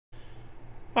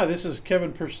Hi, this is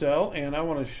Kevin Purcell, and I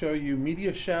want to show you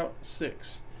MediaShout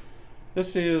 6.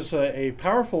 This is a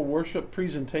powerful worship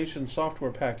presentation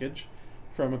software package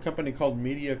from a company called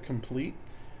Media Complete.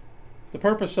 The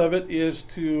purpose of it is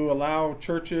to allow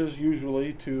churches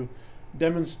usually to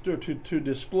demonstrate, to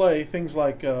display things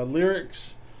like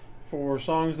lyrics for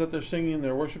songs that they're singing in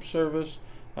their worship service.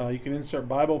 You can insert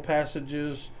Bible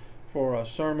passages for a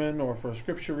sermon or for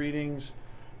scripture readings.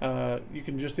 You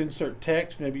can just insert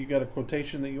text. Maybe you got a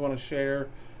quotation that you want to share,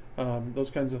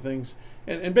 those kinds of things.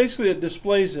 And basically it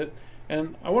displays it.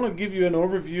 And I want to give you an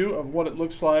overview of what it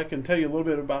looks like and tell you a little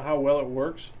bit about how well it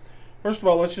works. First of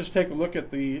all, let's just take a look at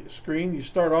the screen. You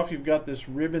start off, you've got this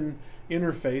ribbon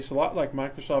interface, a lot like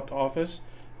Microsoft Office.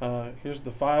 Here's the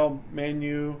file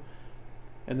menu,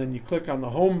 and then you click on the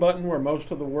home button where most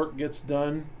of the work gets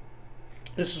done.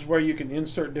 This is where you can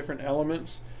insert different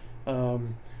elements.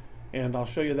 And I'll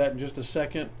show you that in just a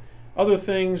second. Other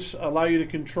things allow you to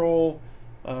control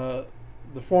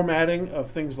the formatting of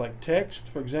things like text.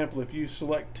 For example, if you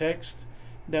select text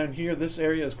down here, this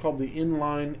area is called the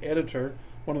inline editor,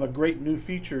 one of the great new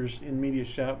features in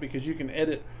MediaShout, because you can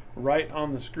edit right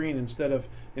on the screen instead of,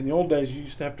 in the old days, you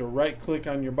used to have to right click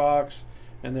on your box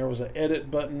and there was an edit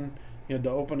button. You had to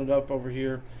open it up over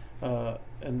here.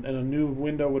 And a new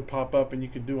window would pop up and you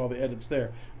could do all the edits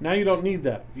there. Now you don't need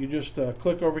that. You just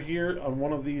click over here on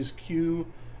one of these Q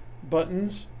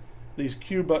buttons. These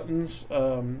Q buttons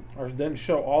are then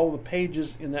show all the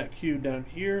pages in that queue down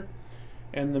here,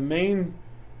 and the main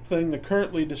thing, the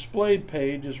currently displayed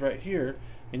page, is right here,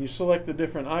 and you select the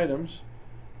different items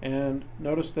and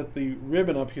notice that the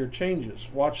ribbon up here changes.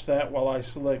 Watch that while I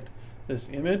select this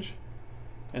image,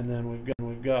 and then we've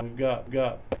got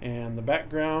and the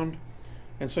background.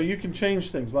 And so you can change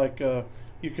things like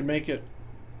you can make it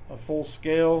a full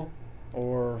scale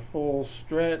or full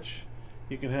stretch.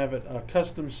 You can have it a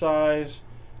custom size.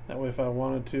 That way if I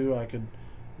wanted to, I could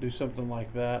do something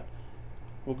like that.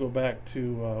 We'll go back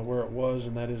to where it was,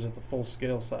 and that is at the full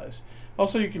scale size.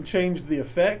 Also, you can change the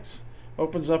effects.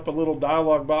 Opens up a little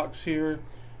dialog box here,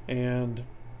 and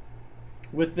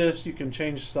with this you can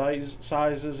change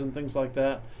sizes and things like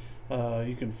that.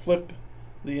 You can flip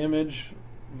the image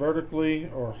vertically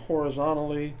or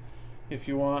horizontally if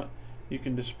you want. You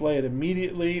can display it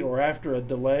immediately or after a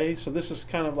delay. So this is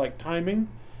kind of like timing.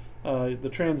 The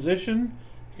transition,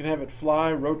 you can have it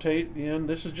fly, rotate in.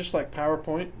 This is just like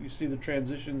PowerPoint. You see the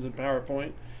transitions in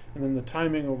PowerPoint, and then the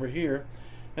timing over here.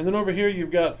 And then over here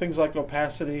you've got things like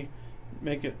opacity.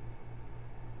 Make it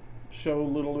show a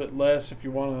little bit less if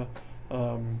you want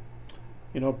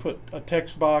to put a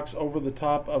text box over the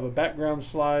top of a background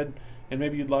slide, and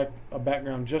maybe you'd like a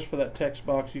background just for that text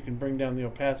box. You can bring down the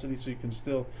opacity so you can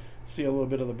still see a little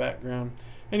bit of the background.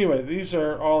 Anyway, these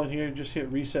are all in here. Just hit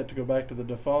reset to go back to the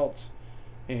defaults,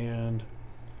 and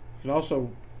you can also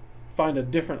find a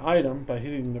different item by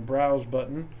hitting the browse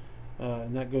button,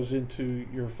 and that goes into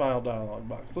your file dialog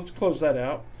box. Let's close that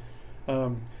out.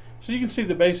 So you can see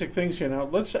the basic things here. Now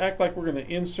let's act like we're going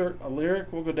to insert a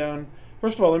lyric. We'll go down.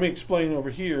 First of all, let me explain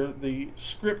over here the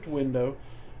script window.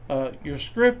 Your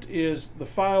script is the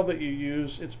file that you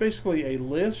use. It's basically a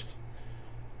list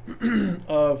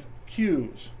of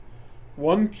cues.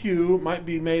 One cue might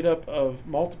be made up of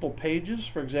multiple pages.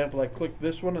 For example, I click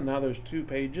this one and now there's 2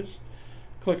 pages.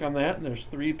 Click on that and there's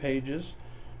 3 pages.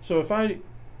 So if I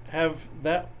have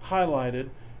that highlighted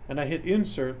and I hit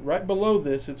insert, right below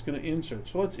this it's going to insert.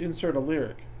 So let's insert a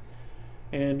lyric.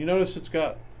 And you notice it's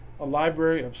got a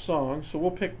library of songs. So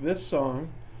we'll pick this song,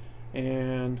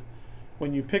 and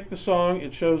when you pick the song,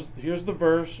 it shows here's the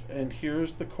verse and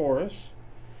here's the chorus.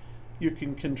 You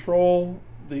can control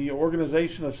the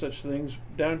organization of such things.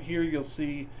 Down here you'll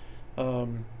see verse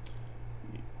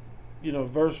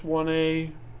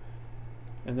 1A,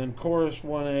 and then chorus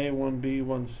 1A, 1B,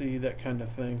 1C, that kind of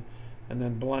thing, and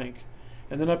then blank.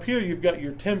 And then up here you've got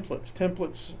your templates.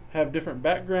 Templates have different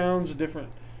backgrounds,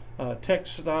 different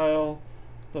text style,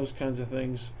 those kinds of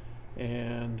things.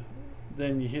 And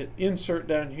then you hit insert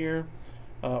down here,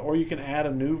 or you can add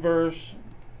a new verse,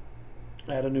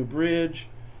 add a new bridge,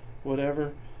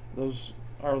 whatever. Those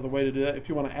are the way to do that. If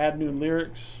you want to add new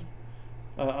lyrics,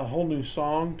 a whole new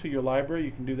song to your library,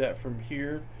 you can do that from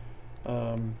here.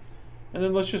 And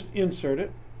then let's just insert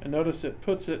it, and notice it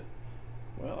puts it,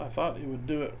 well, I thought it would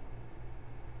do it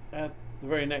at the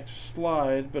very next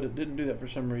slide, but it didn't do that for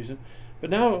some reason. But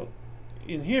now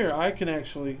in here I can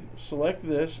actually select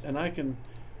this and I can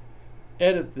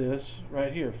edit this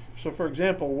right here. So for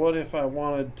example, what if I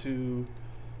wanted to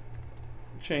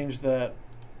change that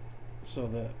so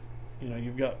that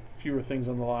you've got fewer things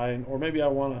on the line, or maybe I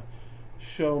want to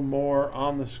show more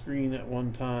on the screen at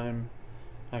one time.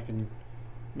 I can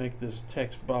make this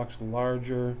text box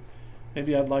larger.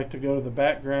 Maybe I'd like to go to the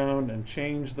background and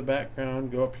change the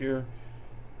background. Go up here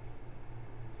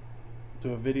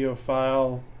to a video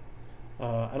file.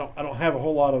 I don't have a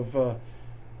whole lot of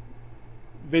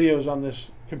videos on this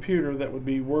computer that would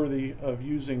be worthy of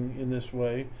using in this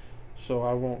way, so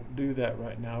I won't do that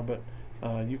right now, but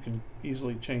you can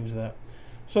easily change that.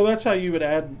 So that's how you would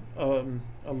add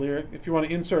a lyric. If you want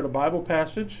to insert a Bible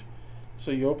passage,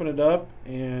 so you open it up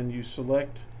and you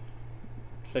select,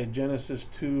 say, Genesis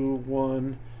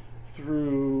 2:1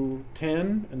 through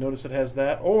 10, and notice it has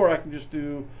that. Or I can just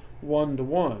do 1 to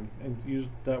 1 and use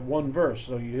that one verse.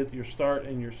 So you hit your start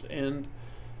and your end,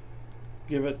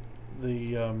 give it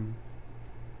the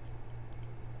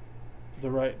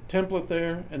right template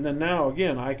there, and then now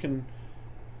again I can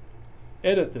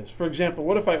edit this. For example,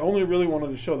 what if I only really wanted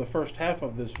to show the first half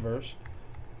of this verse?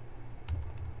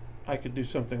 I could do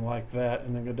something like that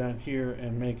and then go down here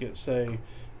and make it say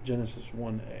Genesis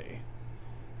 1a.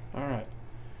 Alright,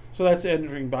 so that's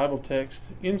entering Bible text.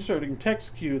 Inserting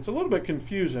text cue, it's a little bit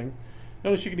confusing.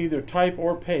 Notice you can either type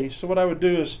or paste. So what I would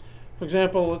do is, for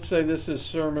example, let's say this is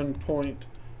sermon point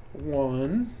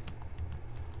 1,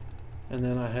 and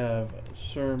then I have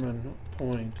sermon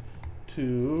point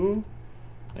 2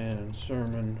 and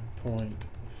sermon point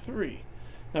 3.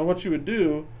 Now what you would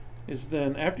do is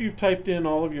then, after you've typed in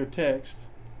all of your text,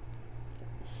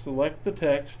 select the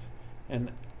text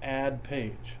and add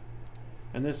page.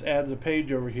 And this adds a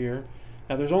page over here.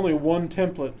 Now there's only one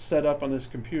template set up on this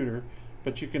computer,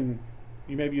 but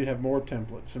maybe you'd have more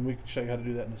templates, and we can show you how to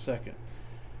do that in a second.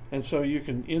 And so you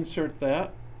can insert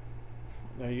that.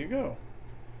 There you go.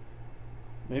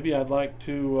 Maybe I'd like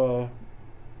to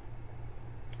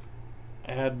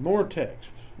add more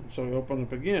text. And so we open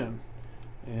up again.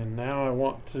 And now I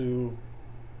want to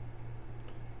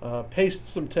paste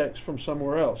some text from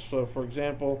somewhere else. So for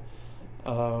example,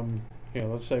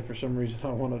 let's say for some reason I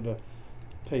wanted to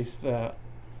paste that.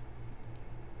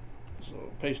 So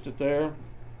paste it there,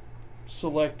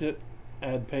 select it,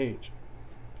 add page.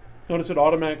 Notice it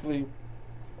automatically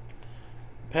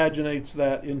paginates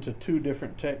that into two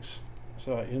different texts.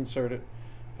 So I insert it,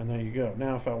 and there you go.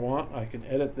 Now if I want, I can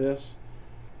edit this,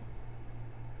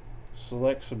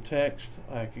 select some text.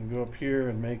 I can go up here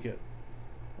and make it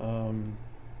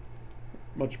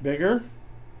much bigger.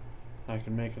 I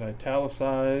can make it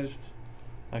italicized.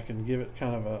 I can give it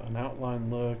kind of an outline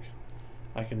look.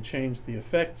 I can change the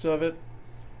effects of it.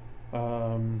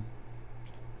 For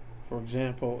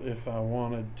example, if I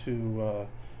wanted to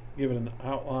give it an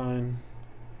outline,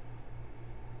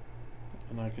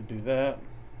 and I could do that.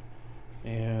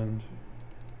 And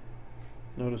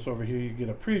notice over here you get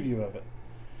a preview of it.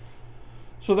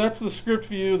 So that's the script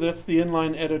view, that's the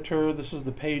inline editor, this is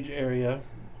the page area.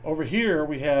 Over here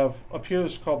we have, up here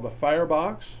this is called the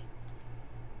firebox,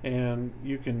 and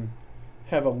you can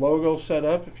have a logo set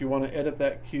up. If you want to edit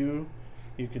that cue,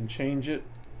 you can change it.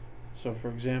 So for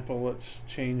example, let's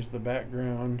change the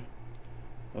background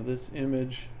of this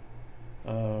image.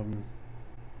 Alright,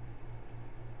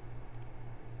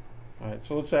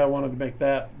 so let's say I wanted to make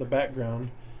that the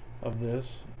background of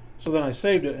this. So then I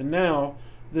saved it, and now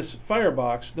this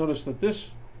firebox, notice that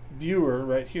this viewer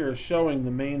right here is showing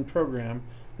the main program.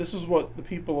 This is what the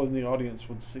people in the audience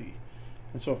would see.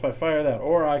 And so if I fire that,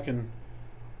 or I can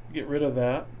get rid of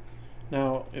that.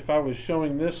 Now if I was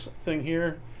showing this thing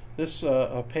here, this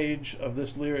a page of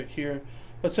this lyric here,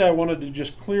 let's say I wanted to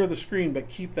just clear the screen but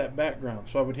keep that background.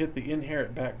 So I would hit the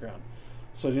inherit background.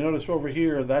 So you notice over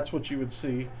here, that's what you would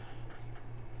see.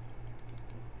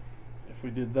 If we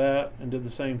did that and did the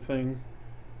same thing,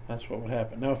 that's what would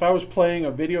happen. Now if I was playing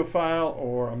a video file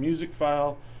or a music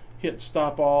file, hit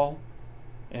stop all,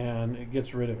 and it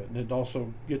gets rid of it. And it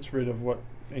also gets rid of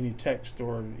any text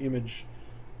or image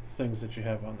things that you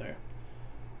have on there.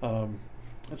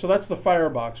 And so that's the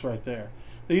firebox right there.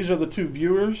 These are the two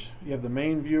viewers. You have the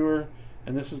main viewer,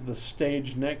 and this is the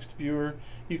stage next viewer.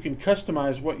 You can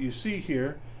customize what you see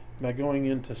here by going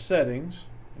into settings,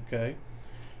 okay?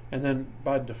 And then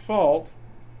by default,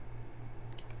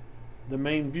 the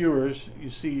main viewers, you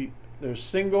see there's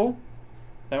single,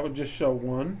 that would just show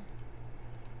one,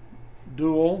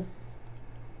 dual,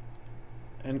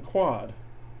 and quad.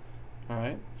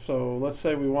 Alright, so let's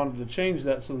say we wanted to change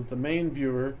that so that the main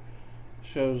viewer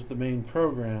shows the main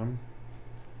program.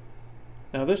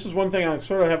 Now this is one thing I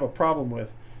sort of have a problem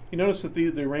with. You notice that the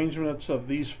arrangements of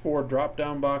these four drop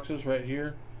down boxes right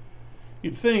here,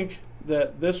 you'd think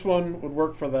that this one would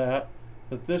work for that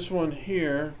this one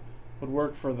here would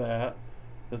work for that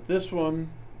this one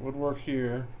would work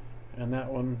here, and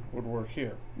that one would work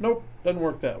here. Nope, doesn't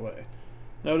work that way.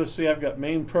 Notice, see, I've got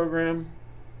main program,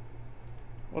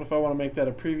 what if I want to make that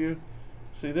a preview?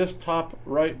 See, this top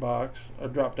right box, or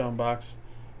drop down box,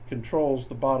 controls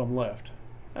the bottom left.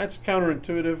 That's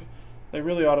counterintuitive. They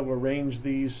really ought to arrange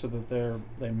these so that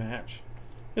they match.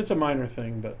 It's a minor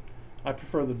thing, but I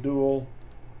prefer the dual,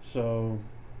 so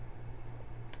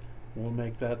we'll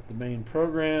make that the main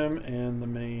program and the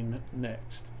main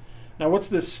next. Now, what's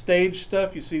this stage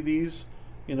stuff? You see these,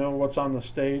 you know, what's on the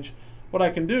stage? What I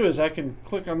can do is I can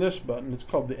click on this button. It's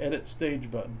called the Edit Stage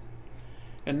button.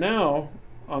 And now,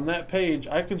 on that page,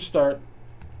 I can start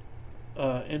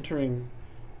entering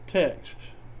text,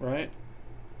 right?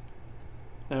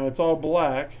 Now, it's all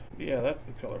black. Yeah, that's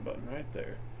the color button right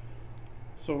there.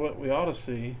 So what we ought to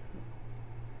see,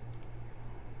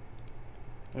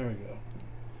 there we go.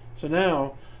 So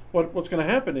now, what's going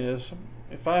to happen is,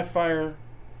 if I fire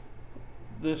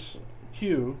this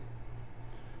cue,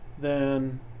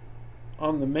 then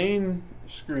on the main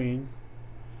screen,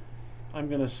 I'm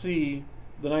going to see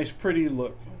the nice pretty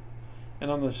look.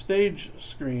 And on the stage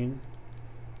screen,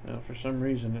 for some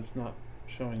reason it's not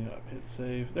showing up. Hit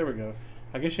save. There we go.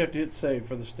 I guess you have to hit save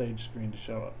for the stage screen to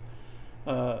show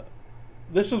up.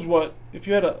 This is what, if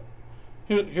you had a,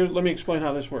 here, let me explain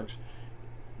how this works.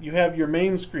 You have your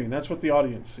main screen. That's what the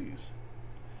audience sees.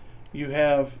 You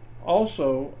have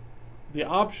also the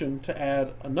option to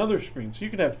add another screen. So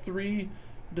you could have 3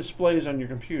 displays on your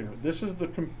computer. This is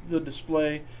the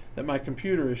display that my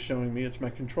computer is showing me. It's my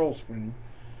control screen.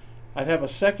 I'd have a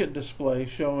second display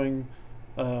showing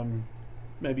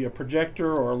maybe a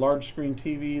projector or a large screen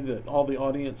TV that all the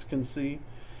audience can see.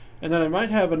 And then I might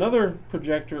have another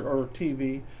projector or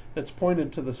TV that's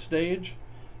pointed to the stage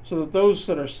so that those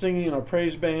that are singing in a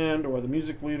praise band or the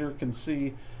music leader can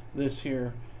see this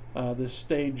here, this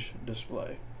stage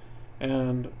display.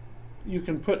 And you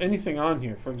can put anything on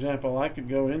here. For example, I could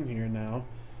go in here now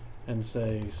and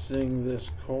say, sing this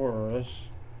chorus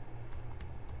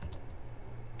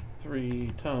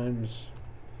 3 times.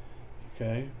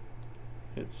 Okay,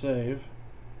 hit save,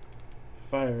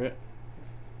 fire it.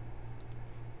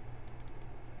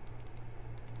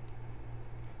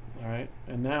 Alright,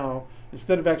 and now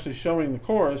instead of actually showing the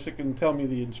chorus, it can tell me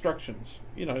the instructions.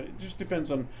 You know, it just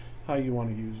depends on how you want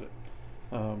to use it.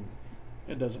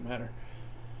 It doesn't matter.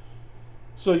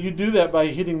 So you do that by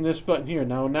hitting this button here.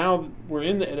 Now we're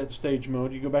in the edit stage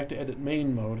mode. You go back to edit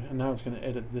main mode, and now it's going to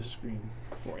edit this screen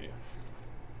for you.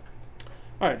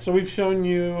 Alright, so we've shown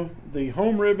you the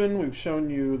home ribbon, we've shown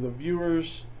you the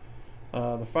viewers,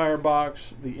 the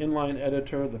firebox, the inline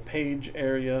editor, the page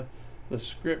area, the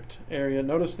script area.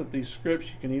 Notice that these scripts,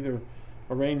 you can either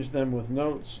arrange them with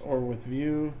notes or with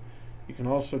view. You can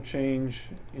also change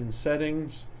in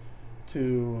settings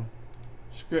to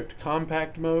script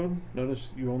compact mode. Notice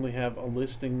you only have a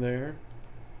listing there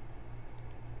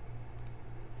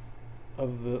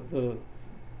of the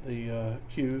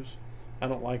cues. I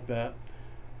don't like that.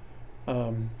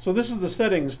 So this is the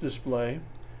settings display,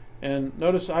 and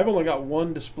notice I've only got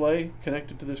one display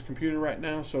connected to this computer right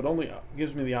now, so it only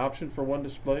gives me the option for one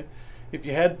display. If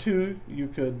you had 2, you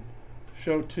could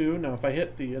show 2. Now if I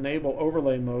hit the enable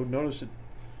overlay mode, notice it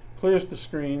clears the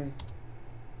screen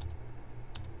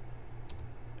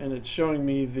and it's showing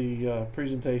me the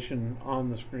presentation on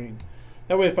the screen.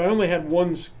 That way, if I only had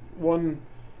one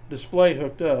display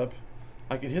hooked up,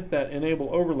 I could hit that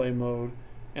enable overlay mode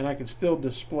and I could still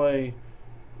display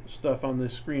stuff on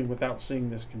this screen without seeing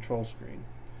this control screen.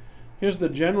 Here's the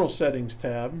general settings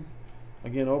tab.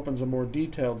 Again, opens a more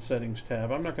detailed settings tab.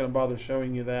 I'm not going to bother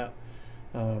showing you that,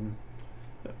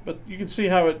 but you can see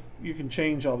how you can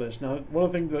change all this. Now, one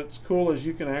of the things that's cool is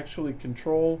you can actually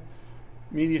control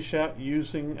MediaShout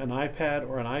using an iPad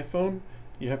or an iPhone.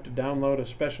 You have to download a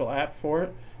special app for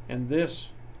it, and this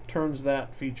turns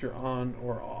that feature on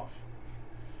or off.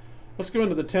 Let's go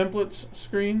into the templates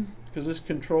screen, because this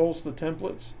controls the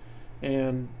templates,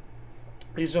 and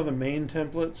these are the main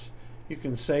templates. You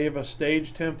can save a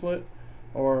stage template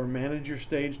or manage your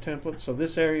stage template. So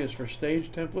this area is for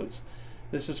stage templates.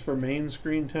 This is for main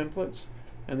screen templates,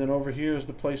 and then over here is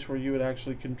the place where you would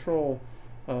actually control,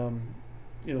 you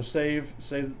know, save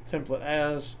the template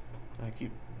as. I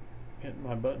keep hitting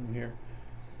my button here.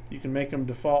 You can make them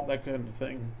default, that kind of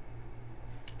thing.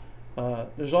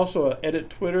 There's also an edit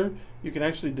Twitter. You can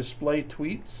actually display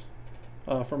tweets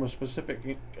from a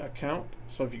specific account.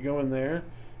 So if you go in there,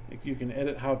 you can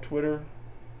edit how Twitter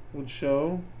would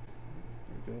show.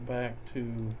 Go back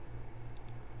to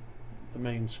the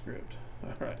main script.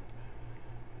 All right.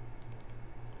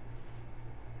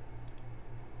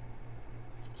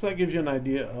 So that gives you an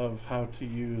idea of how to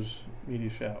use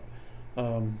MediaShout.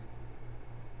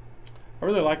 I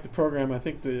really like the program. I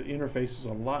think the interface is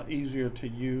a lot easier to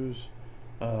use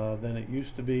than it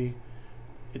used to be.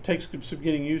 It takes some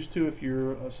getting used to. If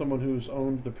you're someone who's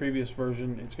owned the previous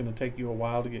version, it's going to take you a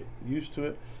while to get used to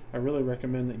it. I really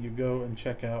recommend that you go and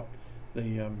check out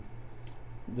the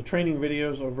training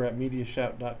videos over at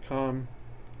MediaShout.com.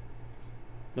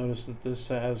 Notice that this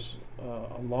has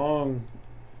a long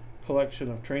collection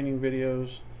of training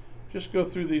videos. Just go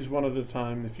through these one at a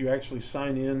time. If you actually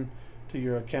sign in to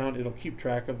your account, it'll keep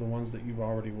track of the ones that you've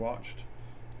already watched,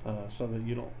 so that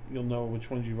you'll know which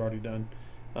ones you've already done.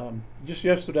 Just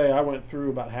yesterday I went through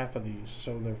about half of these,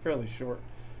 so they're fairly short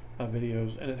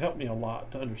videos, and it helped me a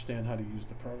lot to understand how to use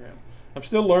the program. I'm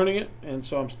still learning it, and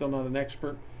so I'm still not an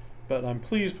expert, but I'm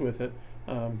pleased with it.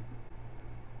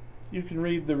 You can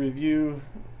read the review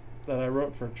that I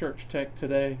wrote for Church Tech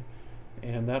today,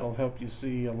 and that'll help you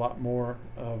see a lot more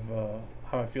of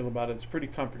how I feel about it. It's a pretty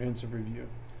comprehensive review.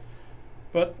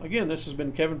 But again, this has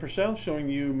been Kevin Purcell showing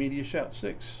you MediaShout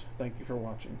 6. Thank you for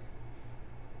watching.